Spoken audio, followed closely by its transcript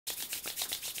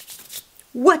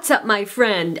What's up, my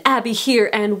friend? Abby here,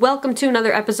 and welcome to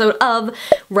another episode of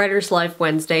Writer's Life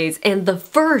Wednesdays, and the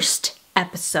first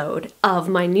episode of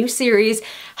my new series,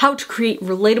 How to Create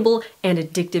Relatable and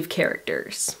Addictive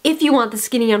Characters. If you want the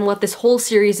skinny on what this whole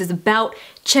series is about,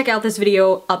 check out this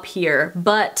video up here,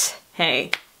 but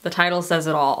hey, the title says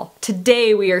it all.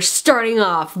 Today we are starting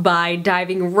off by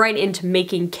diving right into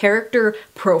making character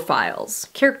profiles.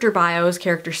 Character bios,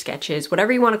 character sketches,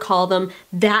 whatever you want to call them,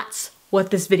 that's what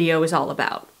this video is all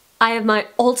about. I have my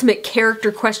ultimate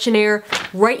character questionnaire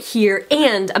right here,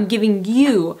 and I'm giving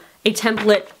you a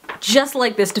template just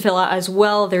like this to fill out as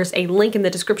well. There's a link in the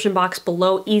description box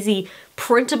below, easy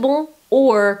printable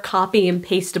or copy and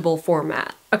pastable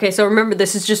format. Okay, so remember,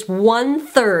 this is just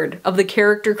 1/3 of the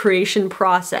character creation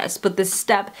process, but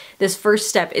this first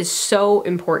step is so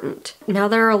important. Now,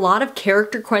 there are a lot of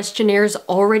character questionnaires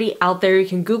already out there. You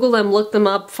can Google them, look them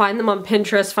up, find them on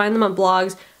Pinterest, find them on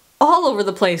blogs, all over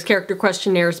the place, character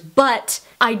questionnaires, but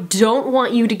I don't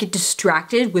want you to get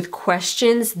distracted with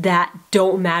questions that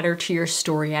don't matter to your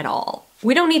story at all.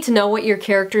 We don't need to know what your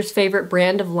character's favorite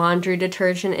brand of laundry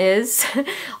detergent is.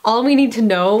 All we need to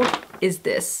know is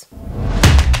this.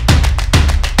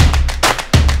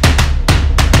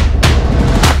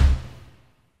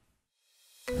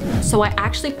 So I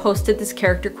actually posted this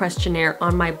character questionnaire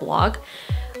on my blog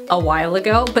a while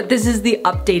ago, but this is the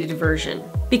updated version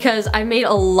because I made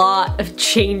a lot of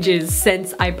changes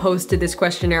since I posted this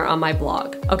questionnaire on my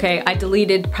blog. Okay, I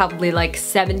deleted probably like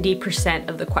 70%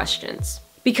 of the questions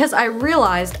because I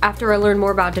realized after I learned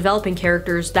more about developing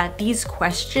characters that these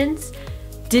questions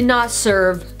did not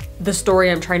serve the story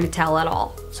I'm trying to tell at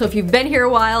all. So if you've been here a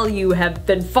while, you have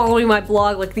been following my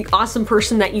blog like the awesome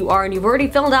person that you are, and you've already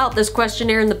filled out this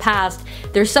questionnaire in the past,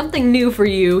 there's something new for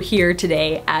you here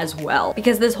today as well.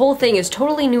 Because this whole thing is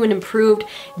totally new and improved,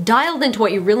 dialed into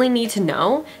what you really need to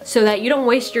know so that you don't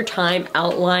waste your time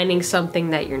outlining something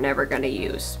that you're never gonna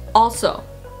use. Also,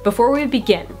 before we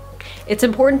begin, it's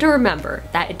important to remember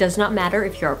that it does not matter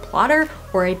if you're a plotter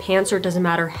or a pantser. It doesn't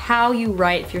matter how you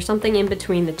write, if you're something in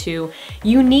between the two.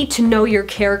 You need to know your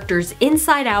characters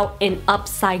inside out and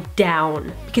upside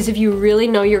down. Because if you really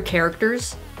know your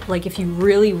characters, like if you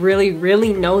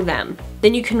really know them,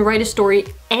 then you can write a story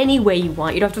any way you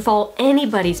want. You don't have to follow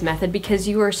anybody's method because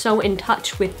you are so in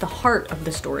touch with the heart of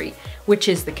the story, which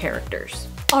is the characters.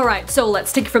 Alright, so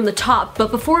let's take it from the top, but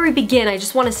before we begin, I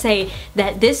just want to say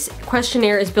that this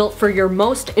questionnaire is built for your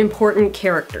most important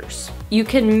characters. You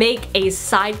can make a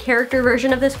side character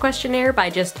version of this questionnaire by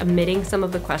just omitting some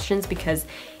of the questions because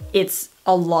it's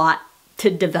a lot to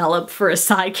develop for a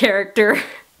side character.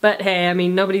 But hey, I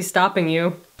mean, nobody's stopping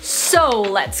you. So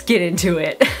let's get into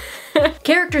it.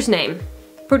 Character's name.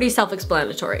 Pretty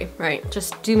self-explanatory, right?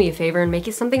 Just do me a favor and make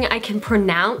it something I can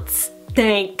pronounce.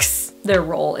 Thanks. Their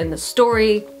role in the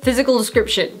story. Physical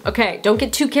description. Okay, don't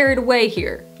get too carried away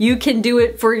here. You can do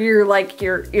it for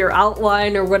your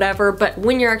outline or whatever, but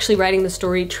when you're actually writing the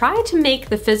story, try to make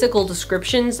the physical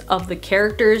descriptions of the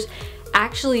characters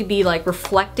actually be like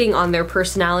reflecting on their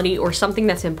personality or something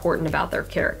that's important about their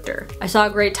character. I saw a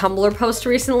great Tumblr post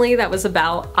recently that was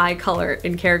about eye color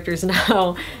in characters and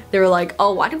how they were like,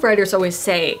 oh, why do writers always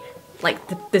say like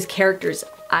this character's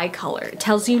eye color? It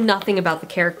tells you nothing about the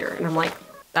character. And I'm like,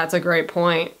 that's a great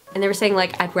point. And they were saying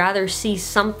like, I'd rather see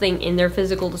something in their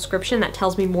physical description that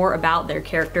tells me more about their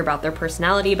character, about their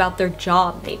personality, about their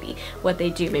job maybe, what they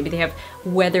do. Maybe they have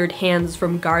weathered hands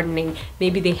from gardening.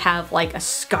 Maybe they have like a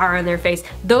scar on their face.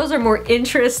 Those are more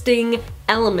interesting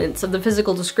elements of the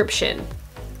physical description.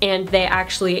 And they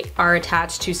actually are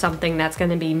attached to something that's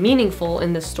gonna be meaningful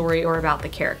in the story or about the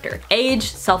character. Age,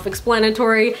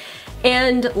 self-explanatory.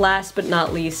 And last but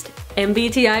not least,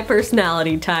 MBTI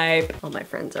personality type. All my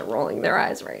friends are rolling their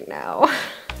eyes right now.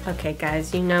 Okay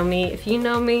guys, you know me. If you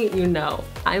know me, you know.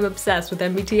 I'm obsessed with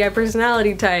MBTI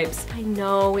personality types. I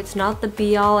know it's not the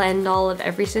be all end all of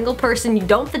every single person. You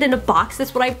don't fit in a box.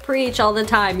 That's what I preach all the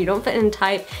time. You don't fit in a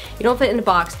type, you don't fit in a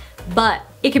box, but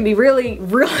it can be really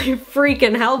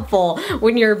freaking helpful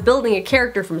when you're building a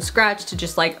character from scratch to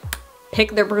just like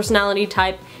pick their personality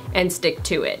type and stick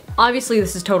to it. Obviously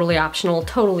this is totally optional,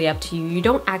 totally up to you. You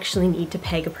don't actually need to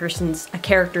peg a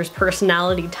character's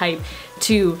personality type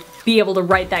to be able to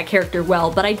write that character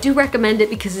well, but I do recommend it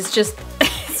because it's just,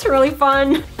 it's really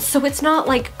fun. So it's not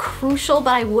like crucial,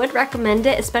 but I would recommend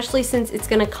it, especially since it's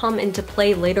gonna come into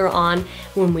play later on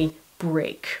when we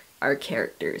break our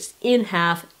characters in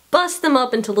half, bust them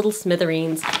up into little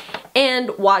smithereens,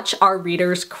 and watch our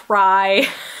readers cry.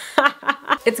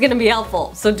 It's gonna be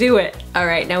helpful, so do it. All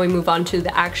right, now we move on to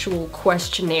the actual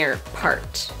questionnaire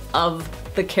part of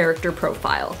the character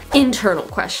profile. Internal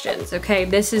questions, okay?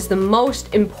 This is the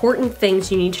most important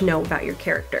things you need to know about your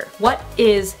character. What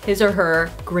is his or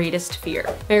her greatest fear?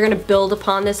 Now, you're gonna build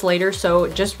upon this later, so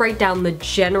just write down the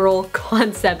general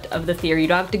concept of the fear. You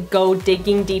don't have to go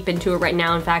digging deep into it right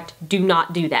now. In fact, do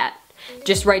not do that.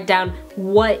 Just write down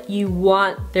what you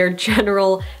want their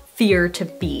general fear to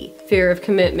be. Fear of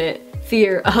commitment,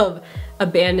 fear of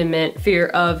abandonment, fear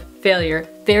of failure.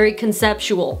 Very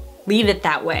conceptual. Leave it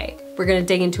that way. We're gonna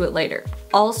dig into it later.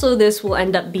 Also, this will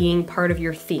end up being part of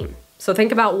your theme. So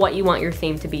think about what you want your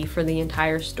theme to be for the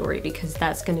entire story, because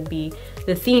that's gonna be,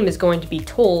 the theme is going to be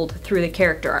told through the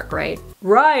character arc, right?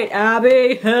 Right,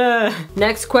 Abby!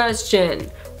 Next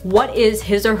question. What is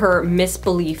his or her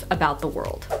misbelief about the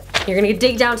world? You're gonna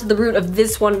dig down to the root of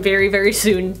this one very, very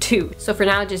soon too. So for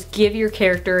now, just give your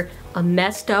character a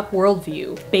messed up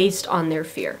worldview based on their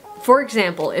fear. For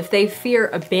example, if they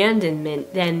fear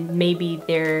abandonment, then maybe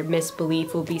their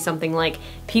misbelief will be something like,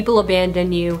 people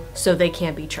abandon you, so they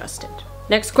can't be trusted.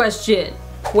 Next question.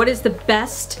 What is the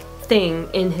best thing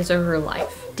in his or her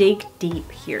life? Dig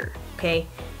deep here, okay?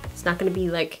 It's not gonna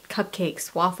be like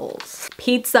cupcakes, waffles,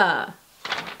 pizza.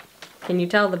 Can you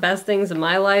tell the best things in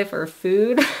my life are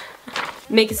food?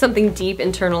 Make it something deep,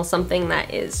 internal, something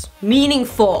that is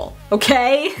meaningful,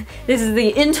 okay? This is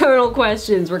the internal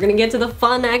questions. We're gonna get to the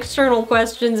fun external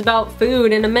questions about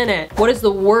food in a minute. What is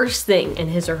the worst thing in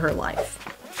his or her life?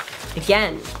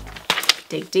 Again,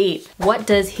 dig deep. What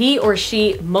does he or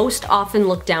she most often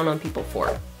look down on people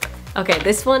for? Okay,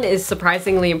 this one is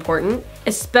surprisingly important,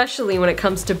 especially when it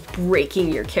comes to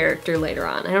breaking your character later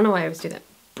on. I don't know why I always do that.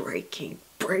 Breaking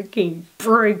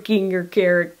your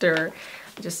character.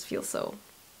 I just feel so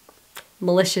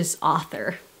malicious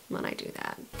author when I do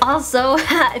that. Also,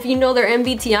 if you know their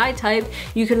MBTI type,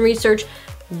 you can research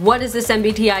what does this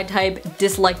MBTI type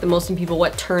dislike the most in people,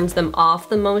 what turns them off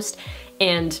the most,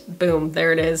 and boom,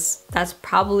 there it is. That's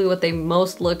probably what they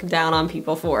most look down on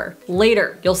people for.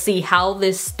 Later, you'll see how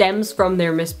this stems from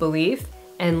their misbelief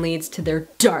and leads to their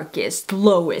darkest,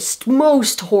 lowest,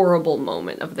 most horrible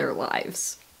moment of their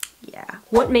lives. Yeah.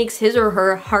 What makes his or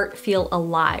her heart feel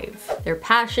alive? Their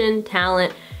passion,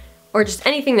 talent, or just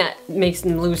anything that makes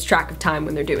them lose track of time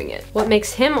when they're doing it. What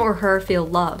makes him or her feel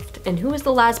loved? And who is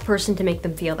the last person to make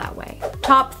them feel that way?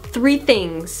 Top 3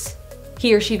 things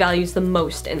he or she values the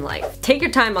most in life. Take your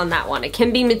time on that one. It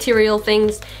can be material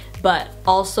things, but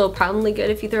also probably good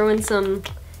if you throw in some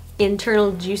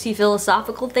internal juicy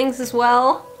philosophical things as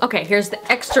well. Okay, here's the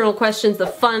external questions, the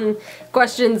fun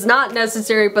questions, not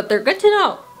necessary, but they're good to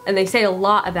know. And they say a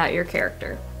lot about your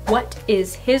character. What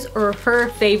is his or her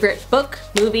favorite book,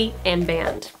 movie, and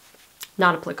band?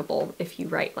 Not applicable if you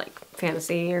write like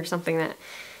fantasy or something that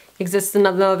exists in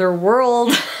another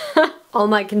world. All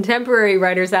my contemporary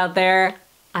writers out there,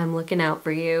 I'm looking out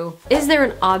for you. Is there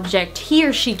an object he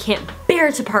or she can't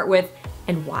bear to part with,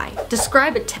 and why?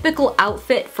 Describe a typical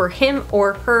outfit for him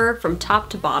or her from top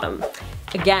to bottom.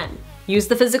 Again, use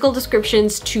the physical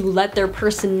descriptions to let their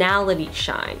personality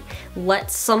shine.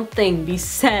 Let something be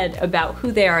said about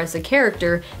who they are as a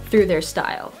character through their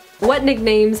style. What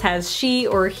nicknames has she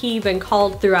or he been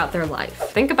called throughout their life?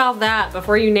 Think about that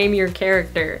before you name your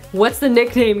character. What's the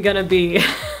nickname gonna be?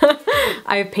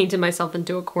 I have painted myself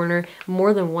into a corner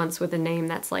more than once with a name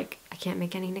that's like, I can't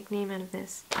make any nickname out of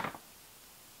this.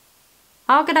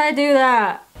 How could I do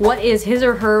that? What is his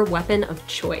or her weapon of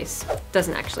choice?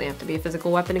 Doesn't actually have to be a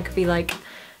physical weapon. It could be like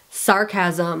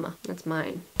sarcasm. That's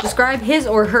mine. Describe his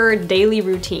or her daily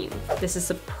routine. This is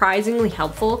surprisingly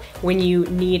helpful when you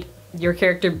need your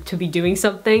character to be doing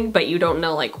something, but you don't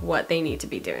know like what they need to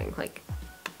be doing. Like,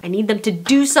 I need them to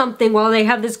do something while they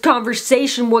have this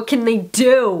conversation. What can they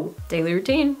do? Daily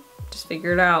routine. Just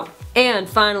figure it out. And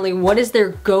finally, what is their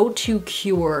go-to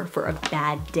cure for a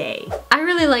bad day? I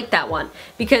really like that one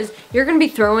because you're gonna be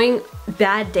throwing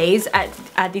bad days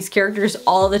at these characters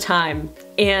all the time,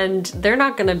 and they're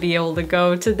not gonna be able to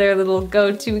go to their little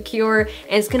go-to cure, and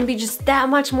it's gonna be just that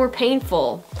much more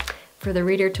painful for the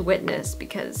reader to witness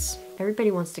because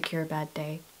everybody wants to cure a bad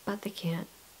day, but they can't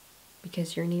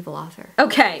because you're an evil author.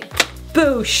 Okay,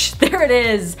 boosh, there it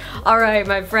is. All right,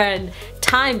 my friend,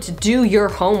 time to do your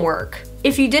homework.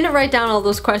 If you didn't write down all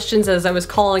those questions as I was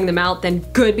calling them out, then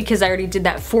good, because I already did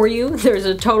that for you. There's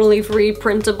a totally free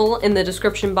printable in the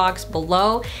description box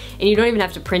below, and you don't even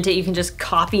have to print it. You can just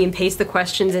copy and paste the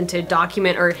questions into a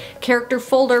document or character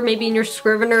folder, maybe in your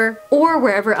Scrivener, or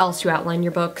wherever else you outline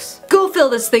your books. Go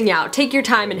fill this thing out, take your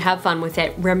time and have fun with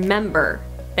it. Remember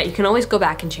that you can always go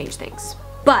back and change things.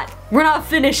 But we're not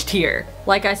finished here.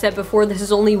 Like I said before, this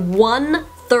is only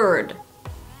 1/3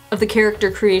 of the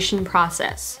character creation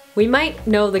process. We might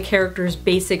know the character's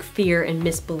basic fear and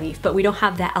misbelief, but we don't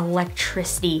have that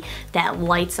electricity that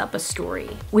lights up a story.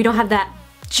 We don't have that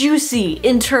juicy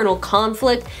internal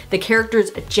conflict, the character's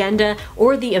agenda,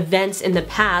 or the events in the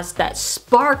past that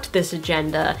sparked this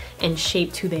agenda and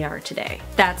shaped who they are today.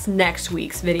 That's next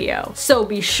week's video. So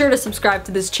be sure to subscribe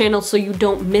to this channel so you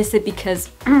don't miss it, because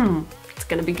it's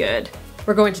gonna be good.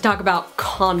 We're going to talk about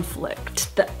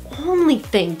conflict, the only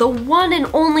thing, the one and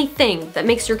only thing that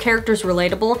makes your characters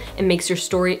relatable and makes your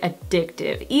story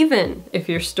addictive, even if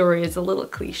your story is a little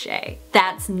cliche.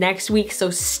 That's next week, so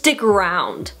stick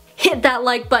around. Hit that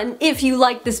like button if you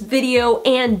like this video,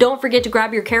 and don't forget to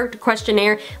grab your character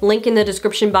questionnaire, link in the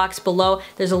description box below.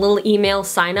 There's a little email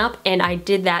sign up, and I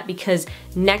did that because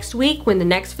next week when the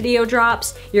next video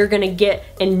drops, you're gonna get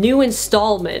a new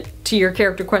installment to your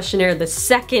character questionnaire, the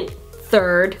second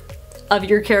third of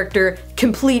your character,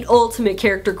 complete ultimate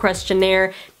character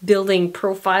questionnaire, building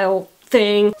profile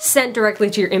thing, sent directly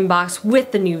to your inbox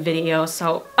with the new video,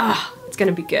 so it's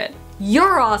gonna be good.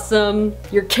 You're awesome,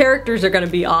 your characters are gonna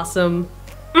be awesome.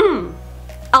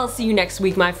 I'll see you next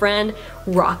week, my friend.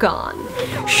 Rock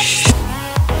on.